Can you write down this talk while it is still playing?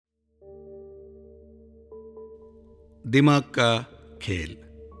दिमाग का खेल।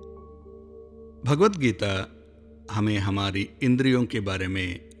 भगवत गीता हमें हमारी इंद्रियों के बारे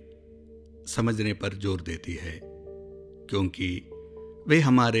में समझने पर जोर देती है, क्योंकि वे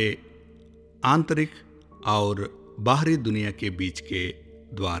हमारे आंतरिक और बाहरी दुनिया के बीच के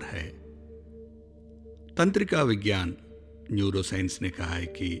द्वार है। तंत्रिका विज्ञान न्यूरोसाइंस ने कहा है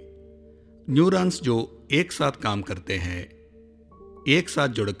कि न्यूरॉन्स जो एक साथ काम करते हैं, एक साथ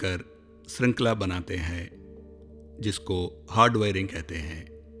जुड़कर श्रृंखला बनाते हैं, जिसको हार्डवायरिंग कहते हैं।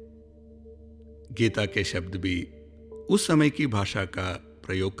 गीता के शब्द भी उस समय की भाषा का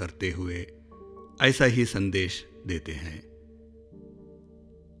प्रयोग करते हुए ऐसा ही संदेश देते हैं।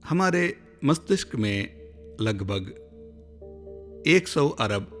 हमारे मस्तिष्क में लगभग 100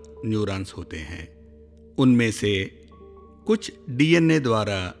 अरब न्यूरॉन्स होते हैं। उनमें से कुछ डीएनए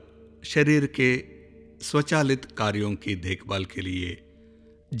द्वारा शरीर के स्वचालित कार्यों की देखभाल के लिए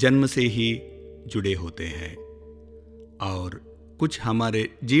जन्म से ही जुड़े होते हैं, और कुछ हमारे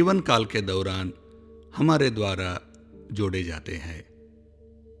जीवन काल के दौरान हमारे द्वारा जोड़े जाते हैं।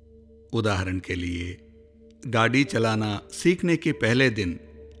 उदाहरण के लिए, गाड़ी चलाना सीखने के पहले दिन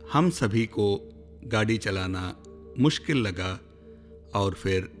हम सभी को गाड़ी चलाना मुश्किल लगा, और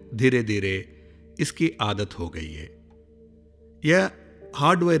फिर धीरे धीरे इसकी आदत हो गई है। यह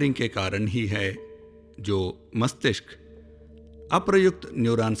हार्डवायरिंग के कारण ही है जो मस्तिष्क अप्रयुक्त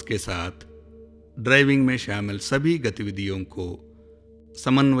न्यूरॉन्स के साथ ड्राइविंग में शामिल सभी गतिविधियों को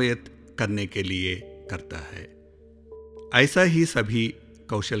समन्वयित करने के लिए करता है। ऐसा ही सभी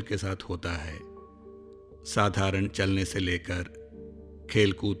कौशल के साथ होता है, साधारण चलने से लेकर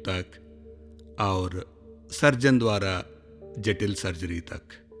खेलकूद तक और सर्जन द्वारा जटिल सर्जरी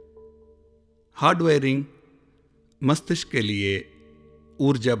तक। हार्डवायरिंग मस्तिष्क के लिए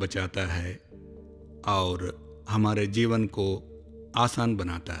ऊर्जा बचाता है और हमारे जीवन को आसान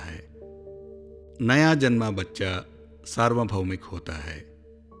बनाता है। नया जन्मा बच्चा सार्वभौमिक होता है,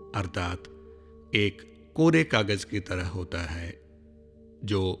 अर्थात एक कोरे कागज की तरह होता है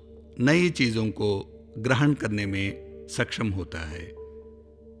जो नई चीजों को ग्रहण करने में सक्षम होता है।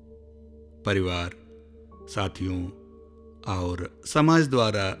 परिवार, साथियों और समाज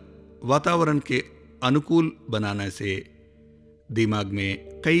द्वारा वातावरण के अनुकूल बनाने से दिमाग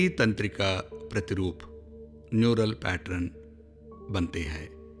में कई तंत्रिका प्रतिरूप न्यूरल पैटर्न बनते हैं।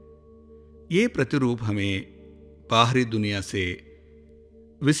 ये प्रतिरूप हमें बाहरी दुनिया से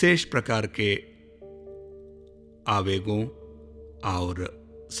विशेष प्रकार के आवेगों और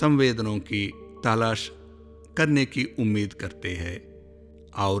संवेदनों की तलाश करने की उम्मीद करते हैं,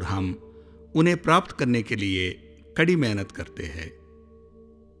 और हम उन्हें प्राप्त करने के लिए कड़ी मेहनत करते हैं।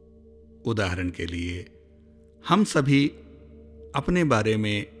 उदाहरण के लिए, हम सभी अपने बारे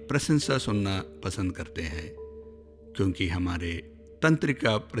में प्रशंसा सुनना पसंद करते हैं, क्योंकि हमारे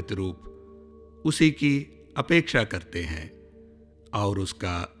तंत्रिका प्रतिरूप उसी की अपेक्षा करते हैं और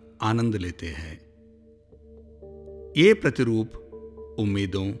उसका आनंद लेते हैं। ये प्रतिरूप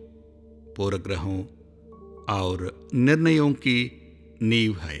उम्मीदों, पूर्वग्रहों और निर्णयों की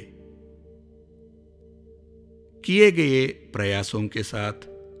नींव है। किए गए प्रयासों के साथ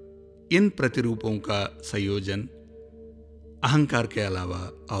इन प्रतिरूपों का संयोजन अहंकार के अलावा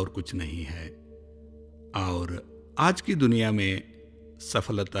और कुछ नहीं है, और आज की दुनिया में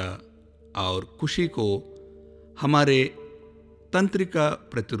सफलता और खुशी को हमारे तंत्रिका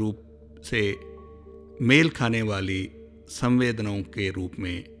प्रतिरूप से मेल खाने वाली संवेदनाओं के रूप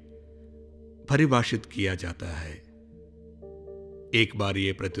में परिभाषित किया जाता है। एक बार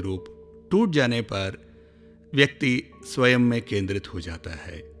ये प्रतिरूप टूट जाने पर व्यक्ति स्वयं में केंद्रित हो जाता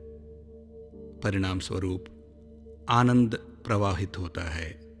है। परिणाम स्वरूप आनंद प्रवाहित होता है,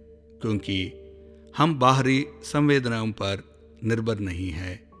 क्योंकि हम बाहरी संवेदनाओं पर निर्भर नहीं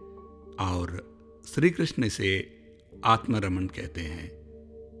है, और श्री कृष्ण इसे आत्मरमण कहते हैं।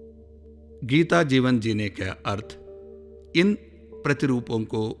 गीता जीवन जीने का अर्थ इन प्रतिरूपों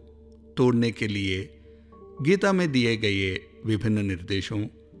को तोड़ने के लिए गीता में दिए गए विभिन्न निर्देशों,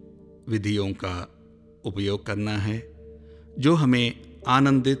 विधियों का उपयोग करना है, जो हमें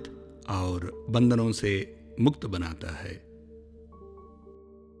आनंदित और बंधनों से मुक्त बनाता है।